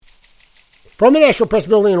From the National Press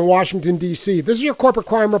Building in Washington, D.C., this is your Corporate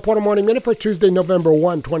Crime Reporter Morning Minute for Tuesday, November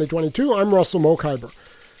 1, 2022. I'm Russell Mokhiber.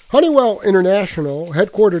 Honeywell International,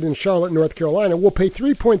 headquartered in Charlotte, North Carolina, will pay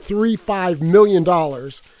 $3.35 million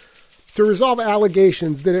to resolve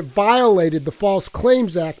allegations that it violated the False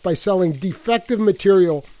Claims Act by selling defective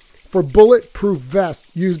material for bulletproof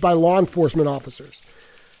vests used by law enforcement officers.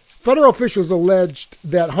 Federal officials alleged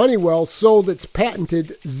that Honeywell sold its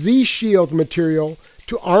patented Z-Shield material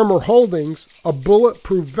to Armor Holdings, a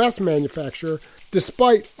bulletproof vest manufacturer,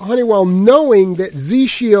 despite Honeywell knowing that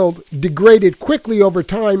Z-Shield degraded quickly over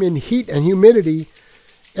time in heat and humidity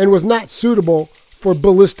and was not suitable for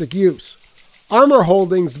ballistic use. Armor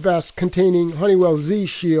Holdings vests containing Honeywell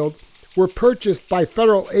Z-Shield were purchased by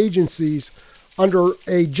federal agencies under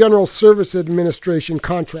a General Service Administration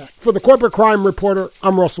contract. For the Corporate Crime Reporter,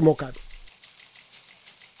 I'm Russell Mokhiber.